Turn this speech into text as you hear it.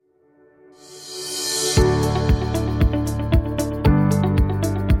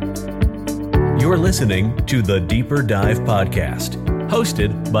You're listening to the Deeper Dive Podcast,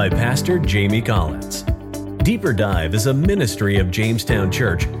 hosted by Pastor Jamey Collins. Deeper Dive is a ministry of Jamestown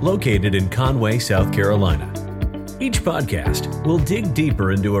Church located in Conway, South Carolina. Each podcast will dig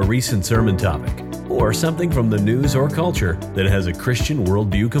deeper into a recent sermon topic or something from the news or culture that has a Christian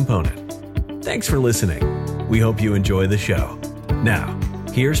worldview component. Thanks for listening. We hope you enjoy the show. Now,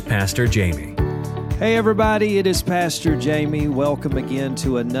 here's Pastor Jamey. Hey everybody, it is Pastor Jamey. Welcome again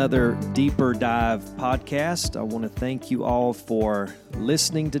to another Deeper Dive podcast. I want to thank you all for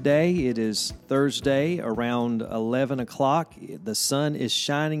listening today. It is Thursday around 11 o'clock. The sun is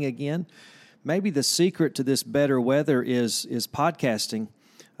shining again. Maybe the secret to this better weather is podcasting.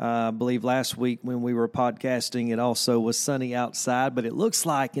 I believe last week when we were podcasting, it also was sunny outside, but it looks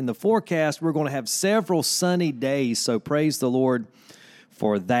like in the forecast we're going to have several sunny days, so praise the Lord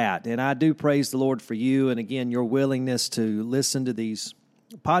for that. And I do praise the Lord for you, and again, your willingness to listen to these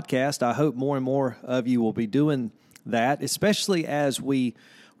podcasts. I hope more and more of you will be doing that, especially as we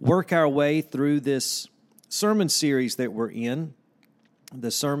work our way through this sermon series that we're in.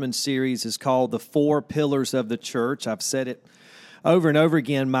 The sermon series is called The Four Pillars of the Church. I've said it over and over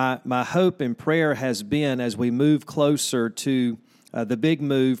again. My hope and prayer has been, as we move closer to the big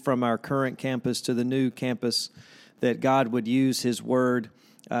move from our current campus to the new campus, that God would use His Word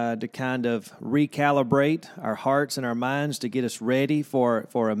to kind of recalibrate our hearts and our minds to get us ready for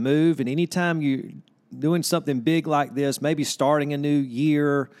a move. And anytime you're doing something big like this, maybe starting a new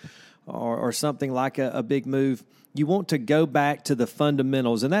year or something like a big move, you want to go back to the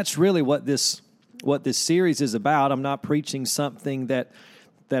fundamentals. And that's really what this series is about. I'm not preaching something that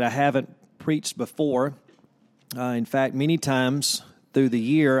I haven't preached before. In fact, many times through the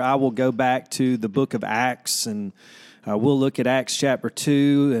year, I will go back to the book of Acts, and we'll look at Acts chapter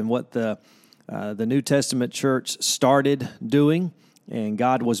 2 and what the New Testament church started doing, and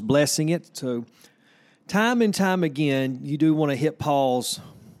God was blessing it. So time and time again, you do want to hit pause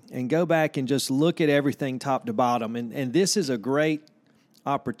and go back and just look at everything top to bottom. And this is a great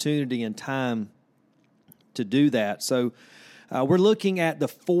opportunity and time to do that. So we're looking at the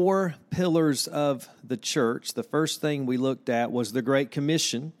four pillars of the church. The first thing we looked at was the Great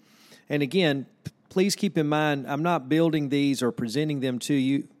Commission. And again, please keep in mind, I'm not building these or presenting them to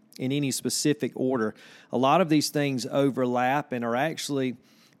you in any specific order. A lot of these things overlap and are actually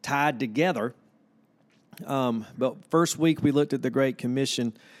tied together. But first week we looked at the Great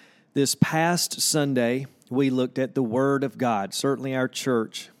Commission. This past Sunday, we looked at the Word of God. Certainly our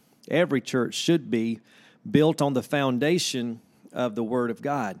church, every church should be built on the foundation of the Word of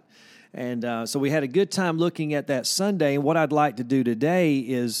God. And so we had a good time looking at that Sunday. And what I'd like to do today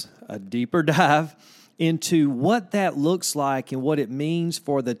is a deeper dive into what that looks like and what it means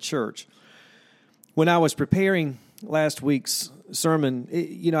for the church. When I was preparing last week's sermon,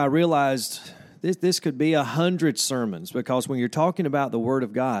 I realized this could be 100 sermons, because when you're talking about the Word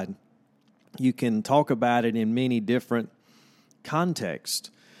of God, you can talk about it in many different contexts.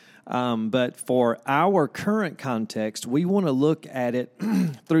 But for our current context, we want to look at it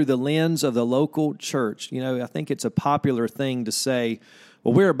through the lens of the local church. I think it's a popular thing to say,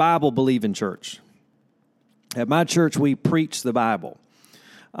 well, we're a Bible-believing church. At my church, we preach the Bible.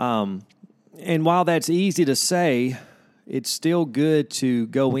 And while that's easy to say, it's still good to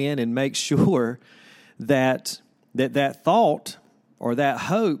go in and make sure that thought or that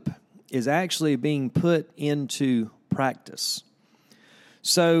hope is actually being put into practice.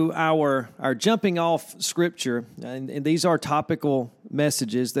 So our jumping off scripture, and these are topical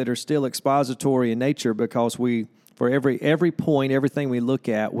messages that are still expository in nature, because for every point, everything we look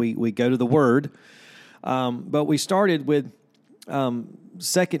at, we go to the Word. But we started with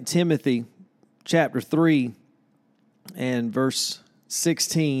 2 Timothy chapter 3 and verse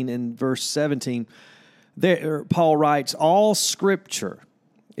 16 and verse 17. There, Paul writes, all scripture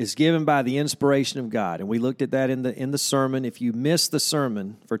is given by the inspiration of God. And we looked at that in the sermon. If you missed the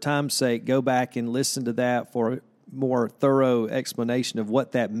sermon, for time's sake, go back and listen to that for a more thorough explanation of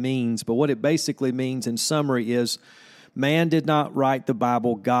what that means. But what it basically means in summary is, man did not write the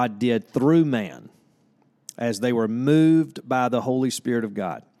Bible, God did through man, as they were moved by the Holy Spirit of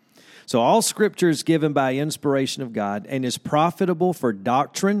God. So all scripture is given by inspiration of God and is profitable for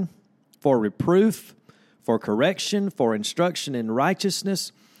doctrine, for reproof, for correction, for instruction in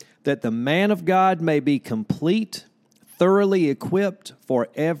righteousness, that the man of God may be complete, thoroughly equipped for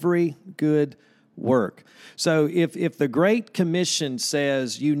every good work. So if the Great Commission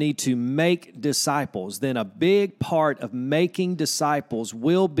says you need to make disciples, then a big part of making disciples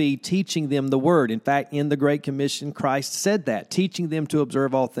will be teaching them the Word. In fact, in the Great Commission, Christ said that, teaching them to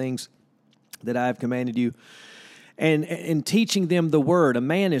observe all things that I have commanded you. and teaching them the Word. A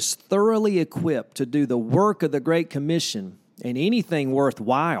man is thoroughly equipped to do the work of the Great Commission and anything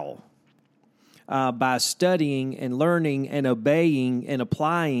worthwhile by studying and learning and obeying and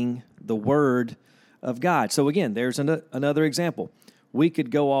applying the Word of God. So again, there's another example. We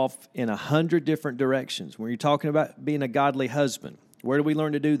could go off in 100 different directions. When you're talking about being a godly husband, where do we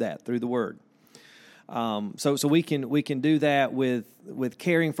learn to do that? Through the Word. So we can do that with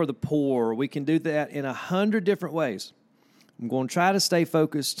caring for the poor. We can do that in 100 different ways. I'm going to try to stay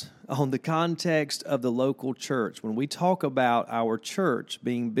focused on the context of the local church. When we talk about our church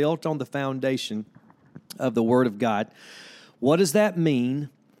being built on the foundation of the Word of God, what does that mean?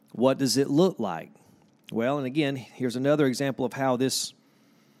 What does it look like? Well, and again, here's another example of how this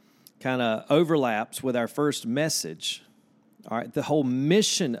kind of overlaps with our first message. All right, the whole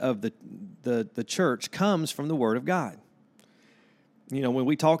mission of the church comes from the Word of God. You know, when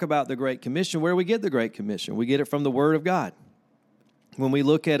we talk about the Great Commission, where do we get the Great Commission? We get it from the Word of God. When we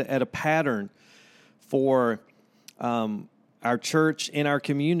look at a pattern for our church in our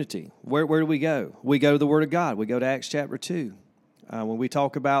community, where do we go? We go to the Word of God. We go to Acts chapter 2. When we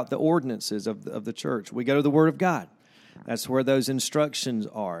talk about the ordinances of the church, we go to the Word of God. That's where those instructions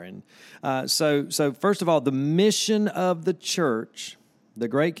are. And so first of all, the mission of the church, the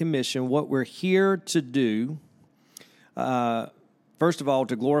Great Commission, what we're here to do, first of all,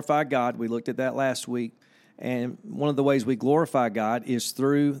 to glorify God. We looked at that last week. And one of the ways we glorify God is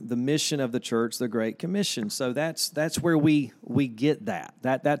through the mission of the church, the Great Commission. So that's where we get that.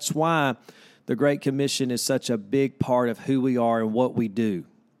 That's why the Great Commission is such a big part of who we are and what we do.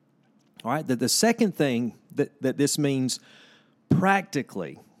 All right, the second thing that this means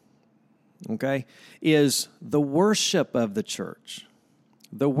practically, okay, is the worship of the church.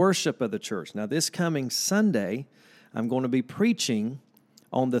 The worship of the church. Now, this coming Sunday, I'm going to be preaching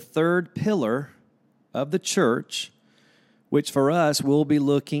on the third pillar of the church, which for us, we'll be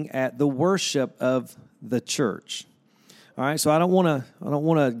looking at the worship of the church. All right, so I don't want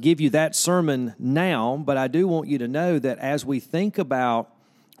to give you that sermon now, but I do want you to know that as we think about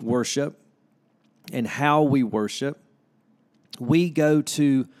worship and how we worship, we go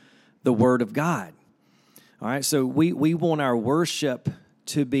to the Word of God. All right, so we want our worship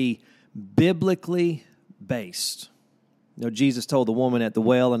to be biblically based. You know, Jesus told the woman at the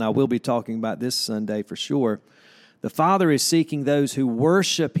well, and I will be talking about this Sunday for sure, the Father is seeking those who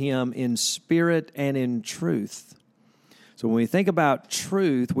worship Him in spirit and in truth. So when we think about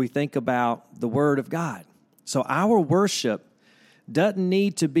truth, we think about the Word of God. So our worship doesn't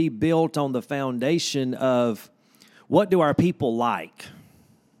need to be built on the foundation of what do our people like,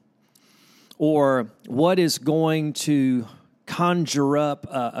 or what is going to conjure up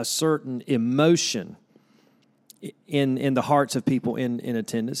a certain emotion in the hearts of people in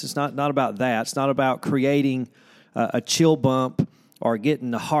attendance. It's not about that. It's not about creating a chill bump or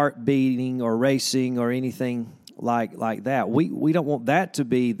getting the heart beating or racing or anything like that. We don't want that to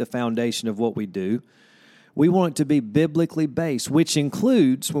be the foundation of what we do. We want it to be biblically based, which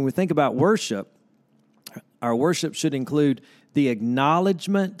includes, when we think about worship, our worship should include the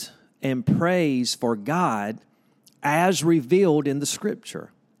acknowledgement and praise for God as revealed in the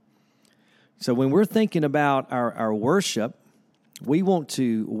Scripture. So when we're thinking about our worship, we want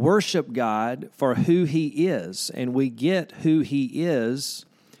to worship God for who He is, and we get who He is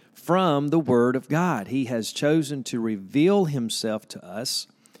from the Word of God. He has chosen to reveal Himself to us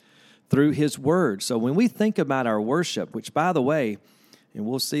through His Word. So when we think about our worship, which, by the way, and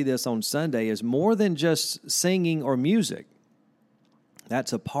we'll see this on Sunday, is more than just singing or music.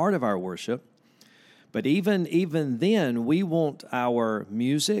 That's a part of our worship. But even then, we want our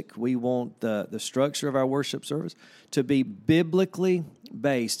music, we want the structure of our worship service to be biblically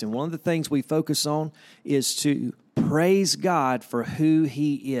based. And one of the things we focus on is to praise God for who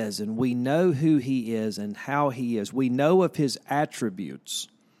He is. And we know who He is and how He is. We know of His attributes.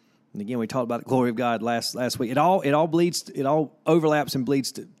 And again, we talked about the glory of God last week. It all overlaps and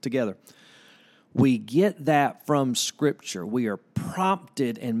bleeds together. We get that from Scripture. We are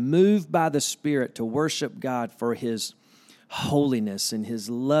prompted and moved by the Spirit to worship God for His holiness and His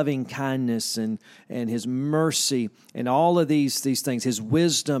loving kindness and His mercy and all of these things, His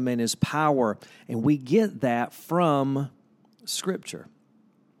wisdom and His power. And we get that from Scripture.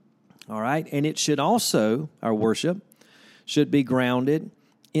 All right? And it should also, our worship, should be grounded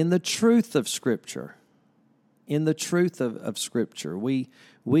in the truth of Scripture. In the truth of Scripture. We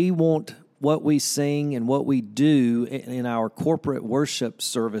want what we sing and what we do in our corporate worship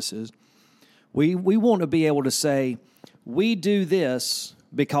services, we want to be able to say, we do this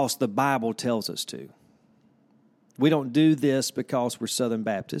because the Bible tells us to. We don't do this because we're Southern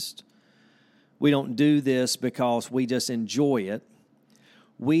Baptist. We don't do this because we just enjoy it.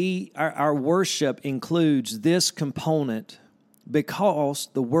 Our worship includes this component because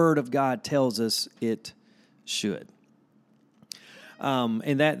the Word of God tells us it should.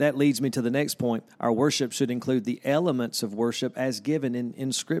 And that leads me to the next point. Our worship should include the elements of worship as given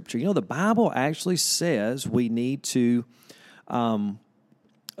in Scripture. You know, the Bible actually says we need to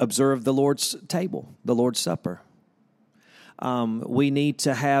observe the Lord's table, the Lord's Supper. We need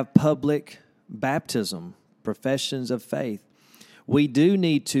to have public baptism, professions of faith. We do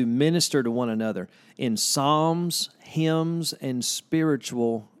need to minister to one another in psalms, hymns, and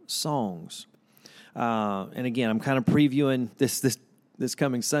spiritual songs. And again, I'm kind of previewing this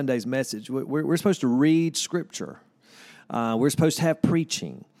coming Sunday's message. We're supposed to read Scripture. We're supposed to have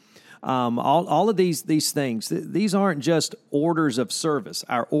preaching. All of these things, these aren't just orders of service.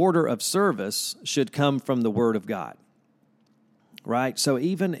 Our order of service should come from the Word of God, right? So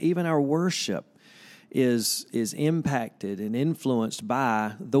even our worship is impacted and influenced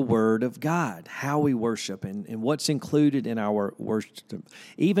by the Word of God, how we worship and what's included in our worship,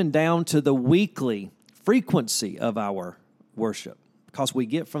 even down to the weekly frequency of our worship. Because we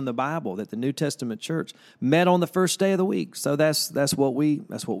get from the Bible that the New Testament church met on the first day of the week, so that's what we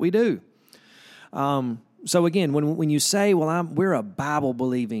do. So again, when you say, "Well, we're a Bible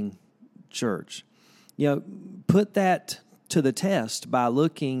believing church," put that to the test by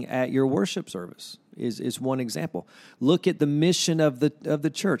looking at your worship service. Is one example. Look at the mission of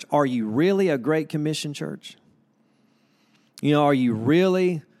the church. Are you really a Great Commission church? Are you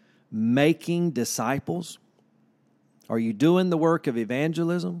really making disciples? Are you doing the work of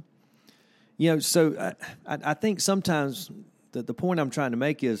evangelism? So I think sometimes the point I'm trying to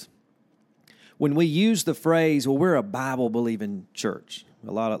make is when we use the phrase, "Well, we're a Bible-believing church,"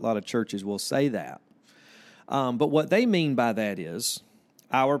 a lot of churches will say that. But what they mean by that is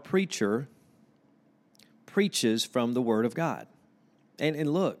our preacher preaches from the Word of God.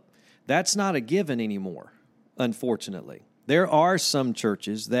 And look, that's not a given anymore, unfortunately. There are some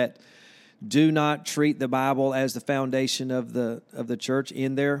churches that do not treat the Bible as the foundation of the church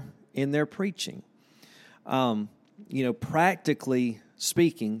in their preaching. Practically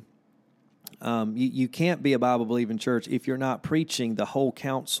speaking, you can't be a Bible-believing church if you're not preaching the whole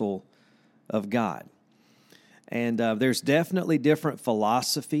counsel of God. And there's definitely different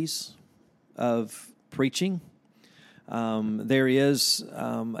philosophies of preaching. There is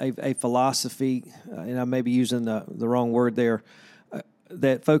a philosophy, and I may be using the wrong word there,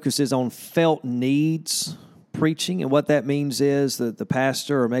 that focuses on felt needs preaching. And what that means is that the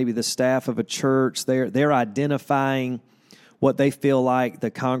pastor or maybe the staff of a church, they're identifying what they feel like the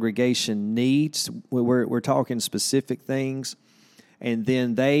congregation needs. We're talking specific things. And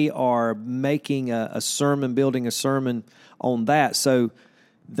then they are making a sermon, building a sermon on that. So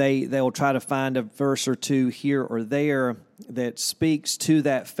they'll try to find a verse or two here or there that speaks to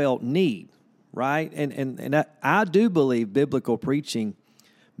that felt need, right? And I do believe biblical preaching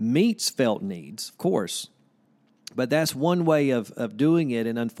meets felt needs, of course. But that's one way of doing it.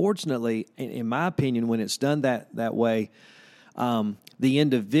 And unfortunately, in my opinion, when it's done that way, the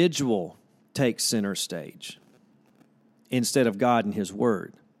individual takes center stage instead of God and His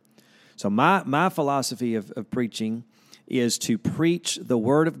Word. So my philosophy of preaching is to preach the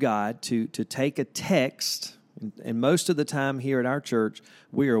Word of God, to take a text, and most of the time here at our church,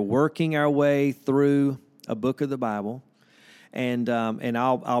 we are working our way through a book of the Bible, and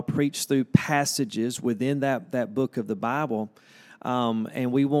I'll preach through passages within that book of the Bible,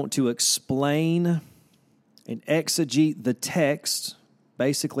 and we want to explain and exegete the text.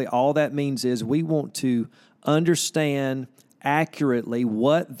 Basically, all that means is we want to understand accurately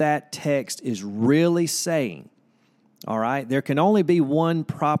what that text is really saying. All right? There can only be one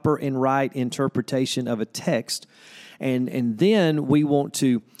proper and right interpretation of a text, and then we want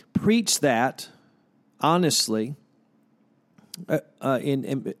to preach that honestly.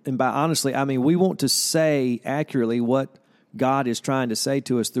 And by honestly, I mean we want to say accurately what God is trying to say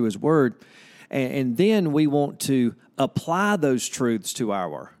to us through His Word, and then we want to apply those truths to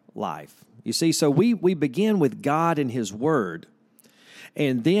our life. You see, so we begin with God and His Word,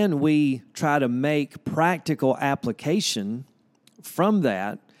 and then we try to make practical application from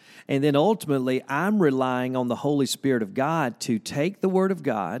that, and then ultimately I'm relying on the Holy Spirit of God to take the Word of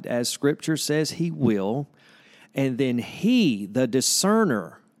God, as Scripture says He will, and then He, the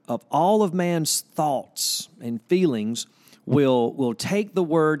discerner of all of man's thoughts and feelings, will take the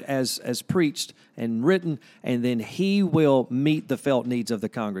Word as preached and written, and then He will meet the felt needs of the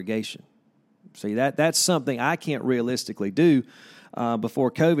congregation. See, that's something I can't realistically do.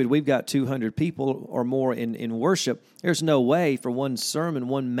 Before COVID, we've got 200 people or more in worship. There's no way for one sermon,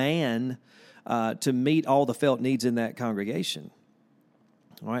 one man to meet all the felt needs in that congregation.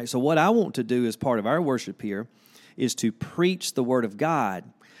 All right, so what I want to do as part of our worship here is to preach the Word of God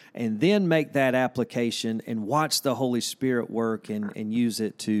and then make that application and watch the Holy Spirit work and use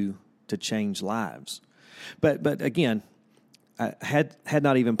it to change lives. But again, I had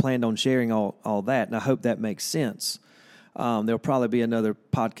not even planned on sharing all that, and I hope that makes sense. There'll probably be another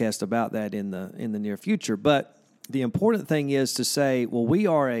podcast about that in the near future. But the important thing is to say, well,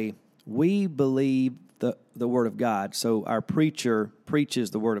 we believe the Word of God, so our preacher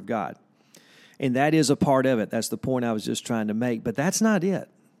preaches the Word of God. And that is a part of it. That's the point I was just trying to make. But that's not it.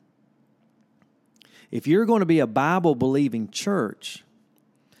 If you're going to be a Bible-believing church,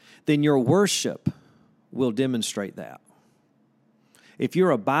 then your worship will demonstrate that. If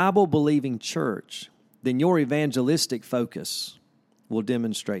you're a Bible-believing church, then your evangelistic focus will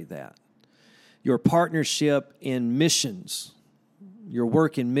demonstrate that. Your partnership in missions, your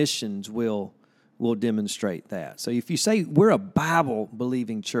work in missions will demonstrate that. So if you say we're a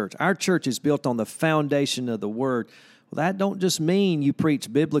Bible-believing church, our church is built on the foundation of the Word, well, that don't just mean you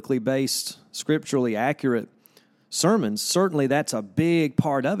preach biblically based, scripturally accurate sermons. Certainly that's a big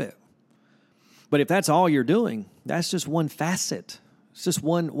part of it. But if that's all you're doing, that's just one facet. It's just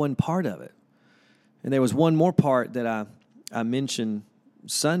one part of it. And there was one more part that I mentioned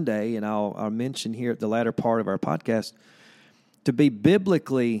Sunday, and I'll mention here at the latter part of our podcast. To be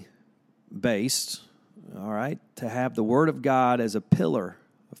biblically based, all right, to have the Word of God as a pillar,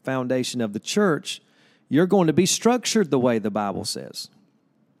 a foundation of the church, you're going to be structured the way the Bible says.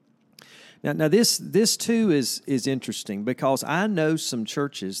 Now this too is interesting, because I know some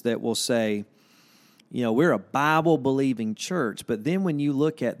churches that will say, you know, we're a Bible-believing church, but then when you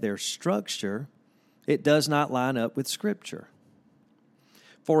look at their structure, it does not line up with Scripture.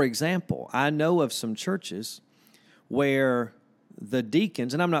 For example, I know of some churches where the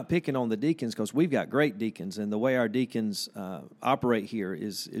deacons, and I'm not picking on the deacons because we've got great deacons, and the way our deacons operate here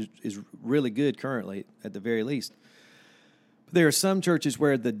is really good currently, at the very least. But there are some churches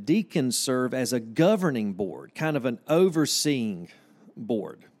where the deacons serve as a governing board, kind of an overseeing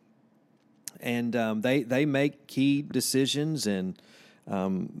board. And they make key decisions, and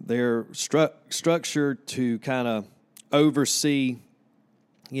they're structured to kind of oversee,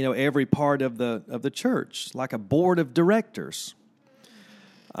 you know, every part of the church, like a board of directors.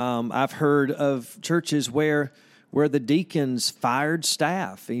 I've heard of churches where the deacons fired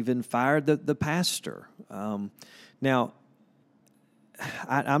staff, even fired the pastor. Now,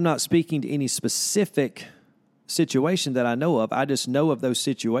 I'm not speaking to any specific situation that I know of. I just know of those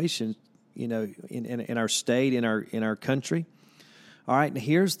situations, you know, in our state, in our country. All right, and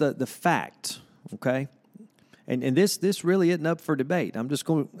here's the fact, okay? And this really isn't up for debate. I'm just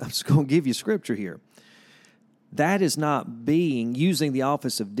going to give you scripture here. That is not using the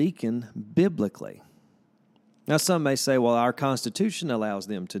office of deacon biblically. Now, some may say, well, our Constitution allows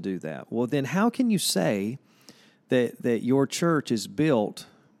them to do that. Well, then how can you say that your church is built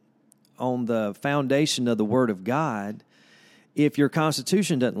on the foundation of the Word of God if your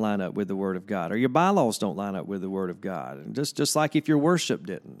Constitution doesn't line up with the Word of God, or your bylaws don't line up with the Word of God? And just like if your worship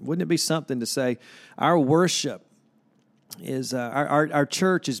didn't. Wouldn't it be something to say our worship is our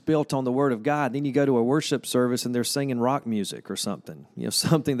church is built on the Word of God? Then you go to a worship service and they're singing rock music or something, you know,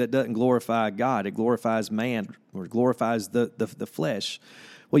 something that doesn't glorify God. It glorifies man, or glorifies the flesh.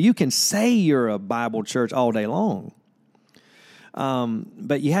 Well, you can say you're a Bible church all day long,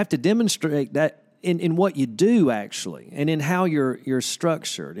 but you have to demonstrate that in what you do actually, and in how you're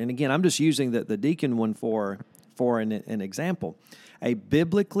structured. And again, I'm just using the deacon one for an example. A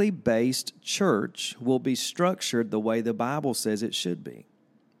biblically based church will be structured the way the Bible says it should be.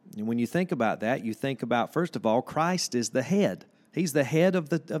 And when you think about that, you think about, first of all, Christ is the head. He's the head of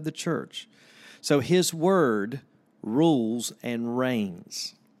the church. So His Word rules and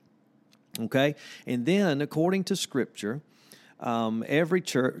reigns. Okay? And then, according to Scripture, every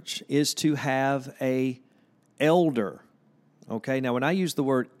church is to have a elder. Okay? Now, when I use the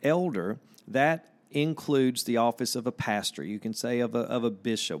word elder, that includes the office of a pastor. You can say of a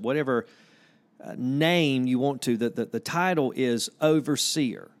bishop, whatever name you want to. The title is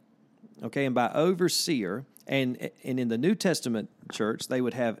overseer. Okay, and by overseer, and in the New Testament church, they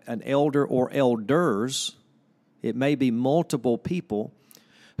would have an elder or elders. It may be multiple people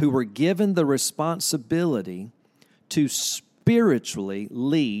who were given the responsibility to spiritually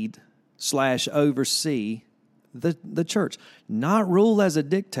lead / oversee the church, not rule as a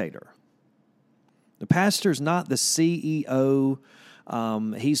dictator. The pastor's not the CEO.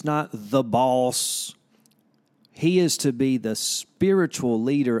 He's not the boss. He is to be the spiritual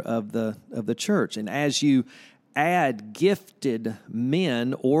leader of the church. And as you add gifted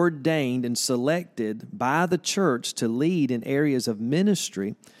men ordained and selected by the church to lead in areas of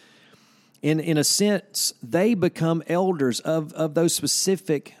ministry, in a sense, they become elders of those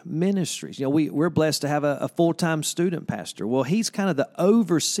specific ministries. You know, we're blessed to have a full-time student pastor. Well, he's kind of the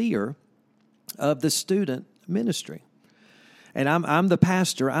overseer of the student ministry. And I'm the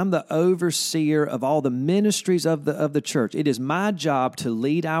pastor. I'm the overseer of all the ministries of the church. It is my job to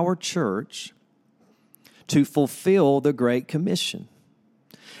lead our church to fulfill the Great Commission.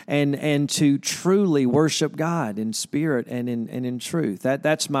 And to truly worship God in spirit and in truth.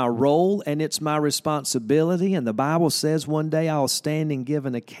 That's my role, and it's my responsibility. And the Bible says one day I'll stand and give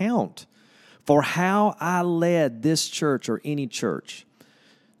an account for how I led this church or any church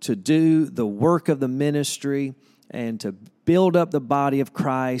to do the work of the ministry and to build up the body of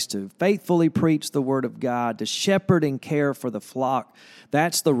Christ, to faithfully preach the Word of God, to shepherd and care for the flock.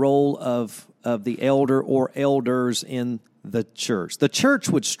 That's the role of the elder or elders in the church. The church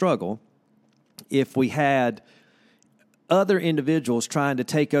would struggle if we had other individuals trying to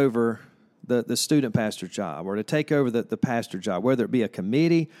take over the student pastor job or to take over the pastor job, whether it be a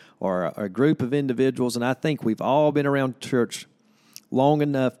committee or a group of individuals. And I think we've all been around church long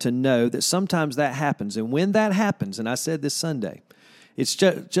enough to know that sometimes that happens. And when that happens, and I said this Sunday, it's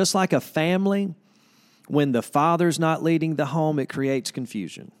just like a family. When the father's not leading the home, it creates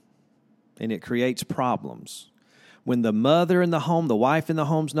confusion and it creates problems. When the mother in the home, the wife in the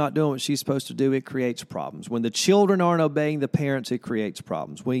home's not doing what she's supposed to do, it creates problems. When the children aren't obeying the parents, it creates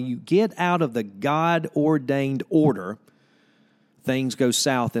problems. When you get out of the God-ordained order, things go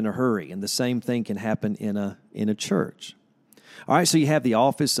south in a hurry, and the same thing can happen in a church. All right, so you have the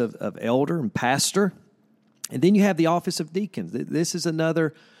office of elder and pastor, and then you have the office of deacons. This is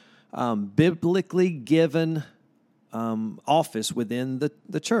another biblically given office within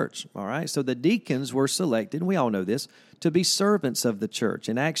the church, all right? So the deacons were selected, and we all know this, to be servants of the church.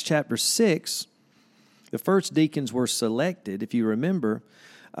 In Acts chapter 6, the first deacons were selected, if you remember,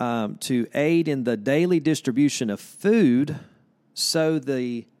 to aid in the daily distribution of food, so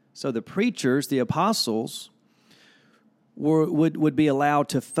the preachers, the apostles, would be allowed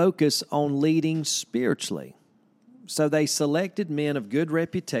to focus on leading spiritually. So they selected men of good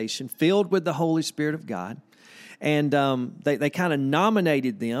reputation, filled with the Holy Spirit of God, and they kind of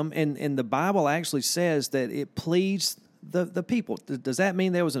nominated them, and the Bible actually says that it pleased the people. Does that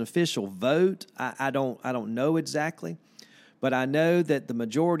mean there was an official vote? I don't know exactly, but I know that the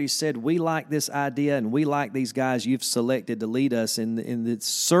majority said, we like this idea, and we like these guys you've selected to lead us in the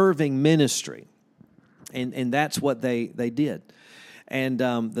serving ministry, and that's what they did. And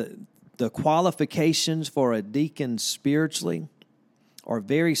the qualifications for a deacon spiritually are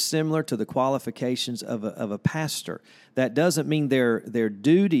very similar to the qualifications of a pastor. That doesn't mean their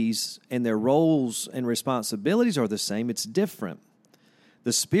duties and their roles and responsibilities are the same. It's different.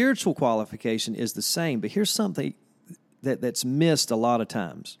 The spiritual qualification is the same, but here's something that's missed a lot of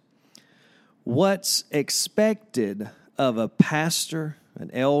times. What's expected of a pastor,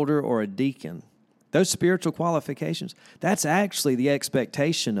 an elder, or a deacon, those spiritual qualifications, that's actually the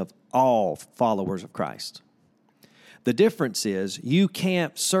expectation of all followers of Christ. The difference is you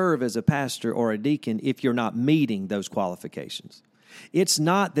can't serve as a pastor or a deacon if you're not meeting those qualifications. It's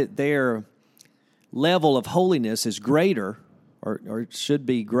not that their level of holiness is greater or should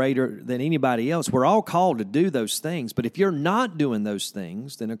be greater than anybody else. We're all called to do those things, but if you're not doing those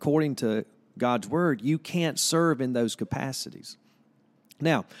things, then according to God's Word, you can't serve in those capacities.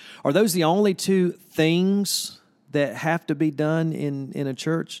 Now, are those the only two things that have to be done in a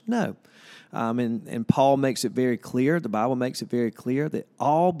church? No. And Paul makes it very clear, the Bible makes it very clear that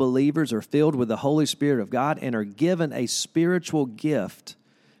all believers are filled with the Holy Spirit of God and are given a spiritual gift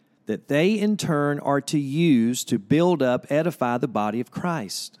that they in turn are to use to build up, edify the body of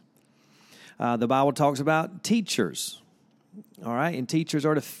Christ. The Bible talks about teachers, all right? And teachers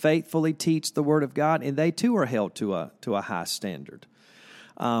are to faithfully teach the Word of God, and they too are held to a high standard.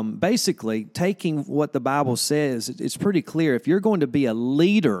 Basically, taking what the Bible says, it's pretty clear. If you're going to be a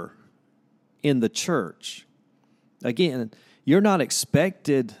leader in the church, again, you're not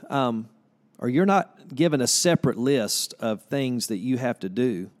expected or you're not given a separate list of things that you have to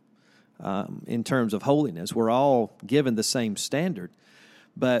do in terms of holiness. We're all given the same standard,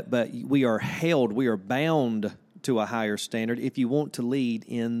 but we are held, we are bound to a higher standard if you want to lead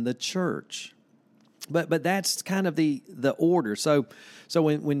in the church. But that's kind of the order. So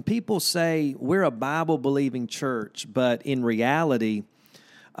when people say we're a Bible-believing church, but in reality,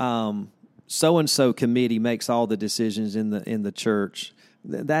 so-and-so committee makes all the decisions in the church,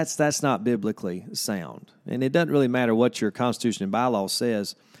 that's not biblically sound. And it doesn't really matter what your Constitution and bylaw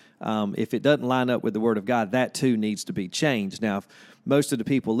says. If it doesn't line up with the Word of God, that too needs to be changed. Now, if most of the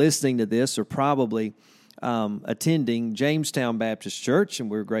people listening to this are probably attending Jamestown Baptist Church,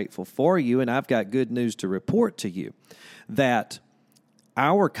 and we're grateful for you, and I've got good news to report to you, that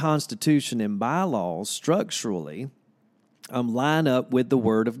our Constitution and bylaws structurally line up with the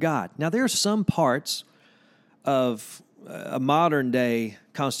Word of God. Now, there are some parts of a modern-day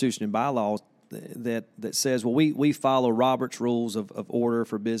Constitution and bylaws that says, well, we follow Robert's Rules of order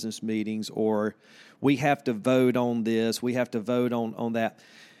for business meetings, or we have to vote on this, we have to vote on that.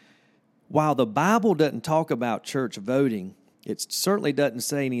 While the Bible doesn't talk about church voting, it certainly doesn't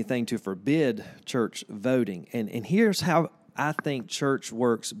say anything to forbid church voting. And here's how I think church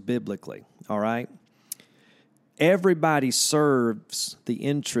works biblically, all right? Everybody serves the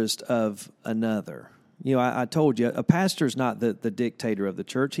interest of another. You know, I told you, a pastor is not the dictator of the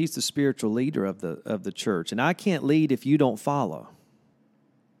church. He's the spiritual leader of the church. And I can't lead if you don't follow.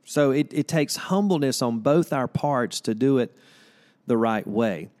 So it takes humbleness on both our parts to do it the right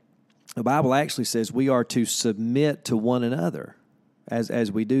way. The Bible actually says we are to submit to one another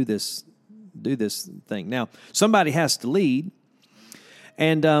as we do this thing. Now, somebody has to lead,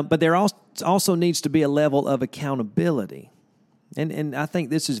 and but there also needs to be a level of accountability. And I think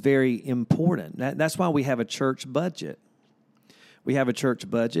this is very important. That's why we have a church budget. We have a church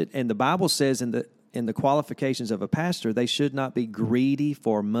budget, and the Bible says in the qualifications of a pastor, they should not be greedy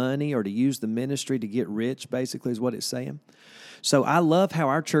for money or to use the ministry to get rich, basically is what it's saying. So I love how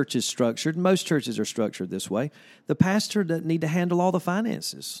our church is structured. Most churches are structured this way. The pastor doesn't need to handle all the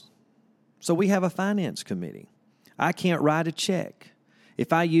finances. So we have a finance committee. I can't write a check.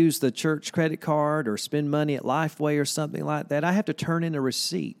 If I use the church credit card or spend money at Lifeway or something like that, I have to turn in a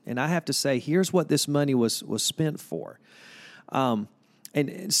receipt, and I have to say, here's what this money was spent for.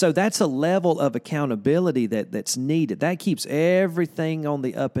 And so that's a level of accountability that's needed. That keeps everything on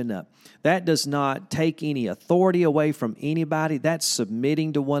the up and up. That does not take any authority away from anybody. That's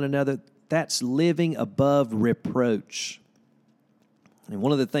submitting to one another. That's living above reproach. And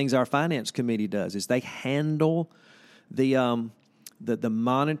one of the things our finance committee does is they handle the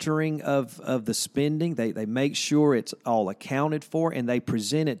monitoring of the spending. They make sure it's all accounted for, and they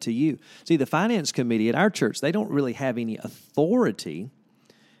present it to you. See, the finance committee at our church, they don't really have any authority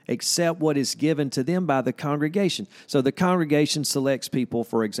except what is given to them by the congregation. So the congregation selects people,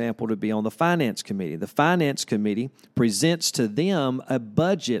 for example, to be on the finance committee. The finance committee presents to them a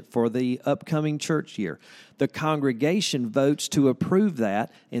budget for the upcoming church year. The congregation votes to approve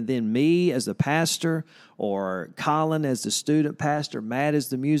that, and then me as the pastor, or Colin as the student pastor, Matt as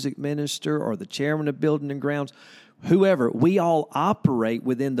the music minister, or the chairman of Building and Grounds, whoever, we all operate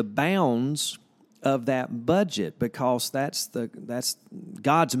within the bounds of that budget, because that's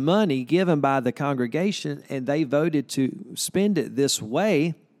God's money given by the congregation, and they voted to spend it this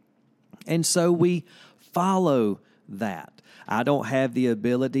way, and so we follow that. I don't have the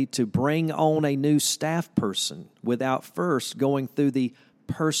ability to bring on a new staff person without first going through the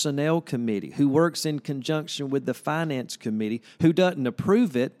personnel committee, who works in conjunction with the finance committee, who doesn't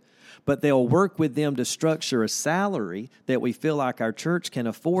approve it, but they'll work with them to structure a salary that we feel like our church can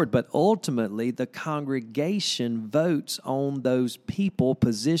afford. But ultimately, the congregation votes on those people,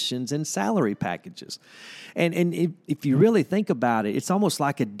 positions, and salary packages. And if you really think about it, it's almost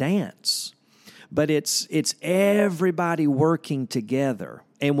like a dance. But it's everybody working together.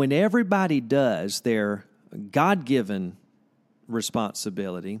 And when everybody does their God-given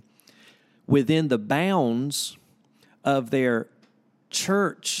responsibility within the bounds of their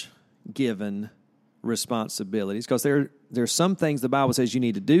church-given responsibilities, because there's some things the Bible says you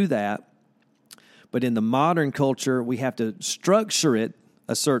need to do that, but in the modern culture, we have to structure it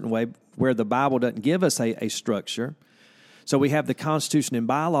a certain way where the Bible doesn't give us a structure. So we have the Constitution and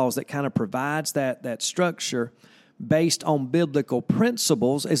bylaws that kind of provides that structure based on biblical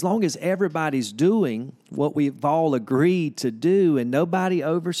principles, as long as everybody's doing what we've all agreed to do and nobody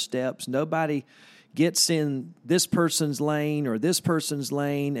oversteps, nobody gets in this person's lane or this person's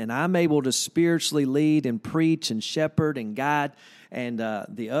lane, and I'm able to spiritually lead and preach and shepherd and guide, and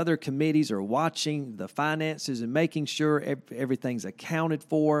the other committees are watching the finances and making sure everything's accounted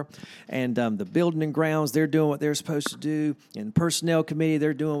for, and the Building and Grounds, they're doing what they're supposed to do, and the Personnel Committee,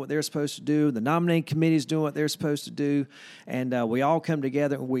 they're doing what they're supposed to do, the Nominating Committee is doing what they're supposed to do, and we all come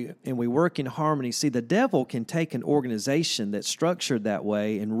together and we work in harmony. See, the devil can take an organization that's structured that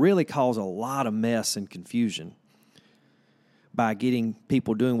way and really cause a lot of mess and confusion by getting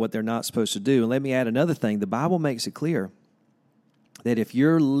people doing what they're not supposed to do. And let me add another thing. The Bible makes it clear that if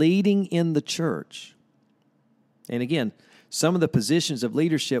you're leading in the church, and again, some of the positions of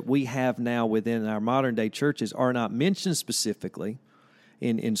leadership we have now within our modern day churches are not mentioned specifically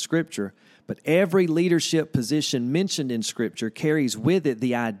in Scripture. But every leadership position mentioned in Scripture carries with it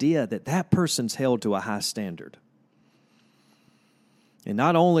the idea that that person's held to a high standard. And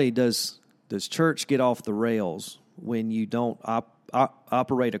not only does church get off the rails when you don't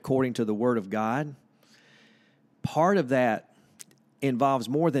operate according to the Word of God, part of that involves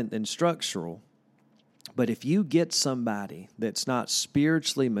more than structural. But if you get somebody that's not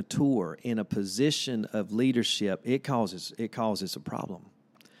spiritually mature in a position of leadership, it causes a problem.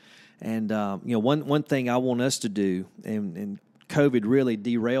 And one thing I want us to do, and COVID really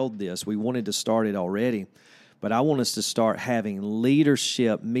derailed this. We wanted to start it already, but I want us to start having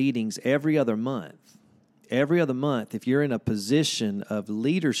leadership meetings every other month. Every other month, if you're in a position of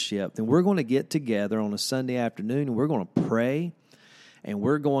leadership, then we're going to get together on a Sunday afternoon and we're going to pray and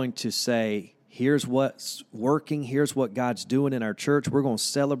we're going to say, here's what's working, here's what God's doing in our church. We're going to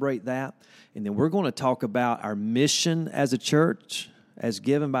celebrate that. And then we're going to talk about our mission as a church, as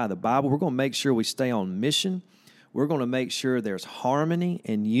given by the Bible. We're going to make sure we stay on mission. We're going to make sure there's harmony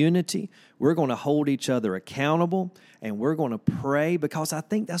and unity. We're going to hold each other accountable, and we're going to pray, because I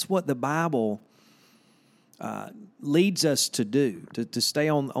think that's what the Bible leads us to do, to stay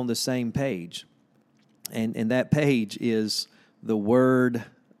on the same page. And that page is the Word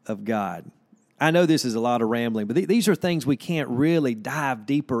of God. I know this is a lot of rambling, but these are things we can't really dive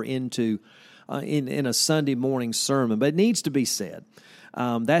deeper into in a Sunday morning sermon, but it needs to be said.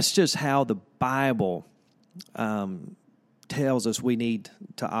 That's just how the Bible tells us we need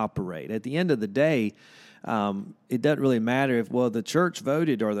to operate. At the end of the day, it doesn't really matter if, the church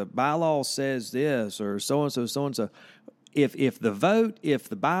voted or the bylaw says this or so-and-so, so-and-so. If the vote, if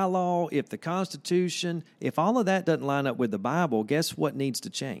the bylaw, if the Constitution, if all of that doesn't line up with the Bible, guess what needs to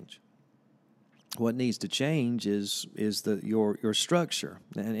change? What needs to change is your structure.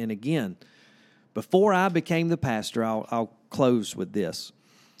 And again, before I became the pastor, I'll close with this.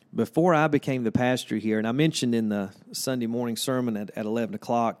 Before I became the pastor here, and I mentioned in the Sunday morning sermon at 11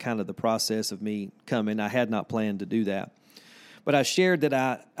 o'clock kind of the process of me coming. I had not planned to do that. But I shared that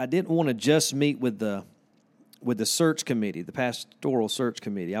I didn't want to just meet with the search committee, the pastoral search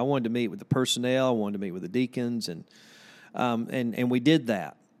committee. I wanted to meet with the personnel. I wanted to meet with the deacons, and we did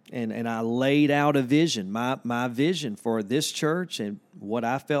that. And I laid out a vision, my vision for this church and what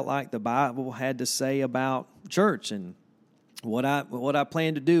I felt like the Bible had to say about church and what I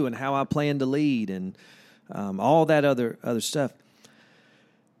plan to do and how I plan to lead and all that other stuff.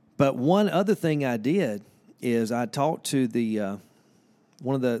 But one other thing I did is I talked to the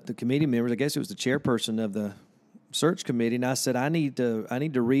one of the committee members. I guess it was the chairperson of the search committee, and I said, I need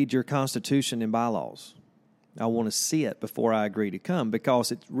to read your Constitution and bylaws. I want to see it before I agree to come,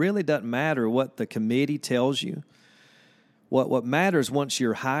 because it really doesn't matter what the committee tells you. What matters once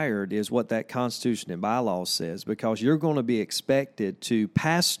you're hired is what that Constitution and bylaws says, because you're going to be expected to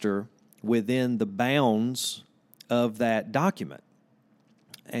pastor within the bounds of that document.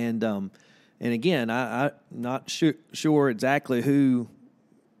 And again, I'm not sure exactly who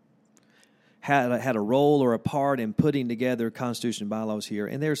had a role or a part in putting together Constitution and bylaws here.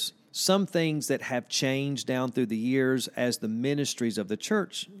 And there's some things that have changed down through the years as the ministries of the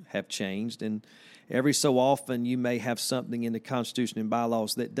church have changed. And every so often you may have something in the Constitution and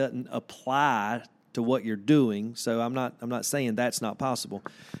bylaws that doesn't apply to what you're doing. So I'm not saying that's not possible.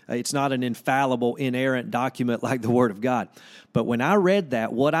 It's not an infallible, inerrant document like the Word of God. But when I read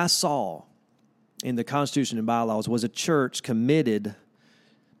that, what I saw in the Constitution and bylaws was a church committed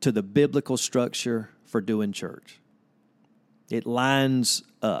to the biblical structure for doing church. It lines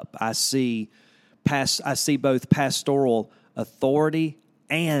up. I see both pastoral authority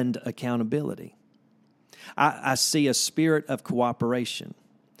and accountability. I see a spirit of cooperation.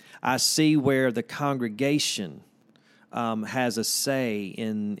 I see where the congregation has a say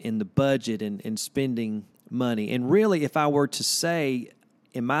in the budget and spending money. And really, if I were to say,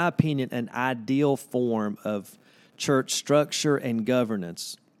 in my opinion, an ideal form of church structure and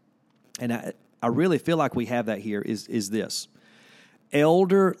governance, and I really feel like we have that here, is this: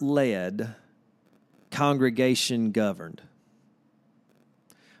 elder-led, congregation governed.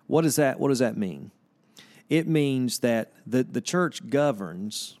 What does that mean? It means that the church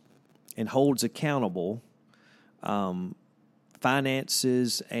governs and holds accountable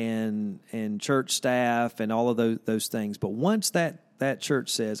finances and church staff and all of those things. But once that church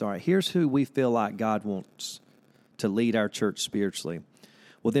says, all right, here's who we feel like God wants to lead our church spiritually,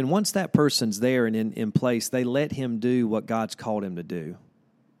 well, then once that person's there and in place, they let him do what God's called him to do,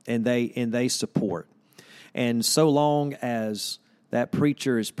 and they support. And so long as that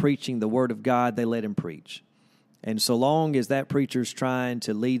preacher is preaching the Word of God, they let him preach. And so long as that preacher's trying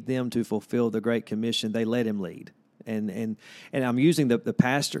to lead them to fulfill the Great Commission, they let him lead. And I'm using the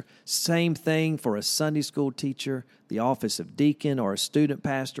pastor. Same thing for a Sunday school teacher, the office of deacon, or a student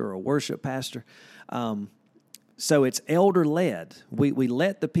pastor, or a worship pastor. So it's elder-led. We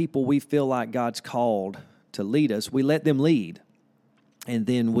let the people we feel like God's called to lead us, we let them lead. And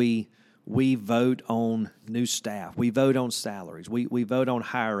then we vote on new staff. We vote on salaries. We vote on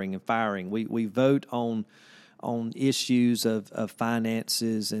hiring and firing. We vote on issues of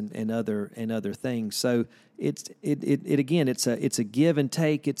finances and other things. So it's a give and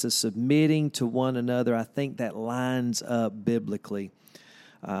take. It's a submitting to one another. I think that lines up biblically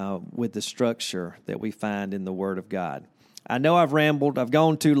with the structure that we find in the Word of God. I know I've rambled. I've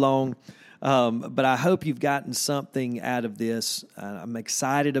gone too long. But I hope you've gotten something out of this. I'm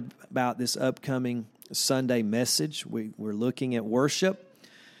excited about this upcoming Sunday message. We're looking at worship,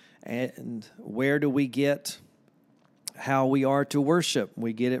 and where do we get how we are to worship?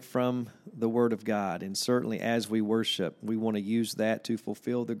 We get it from the Word of God, and certainly as we worship, we want to use that to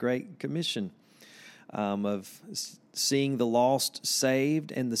fulfill the Great Commission of seeing the lost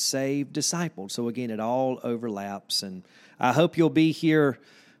saved and the saved discipled. So again, it all overlaps, and I hope you'll be here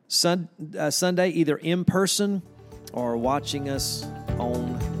Sunday, either in person or watching us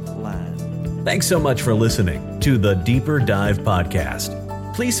online. Thanks so much for listening to the Deeper Dive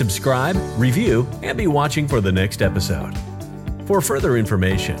Podcast. Please subscribe, review, and be watching for the next episode. For further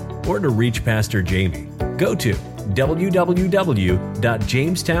information or to reach Pastor Jamey, go to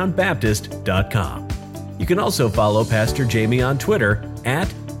www.jamestownbaptist.com. You can also follow Pastor Jamey on Twitter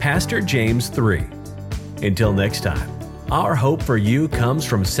 @PastorJames3. Until next time, our hope for you comes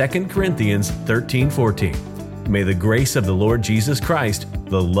from 2 Corinthians 13:14. May the grace of the Lord Jesus Christ,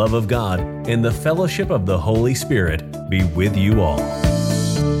 the love of God, and the fellowship of the Holy Spirit be with you all.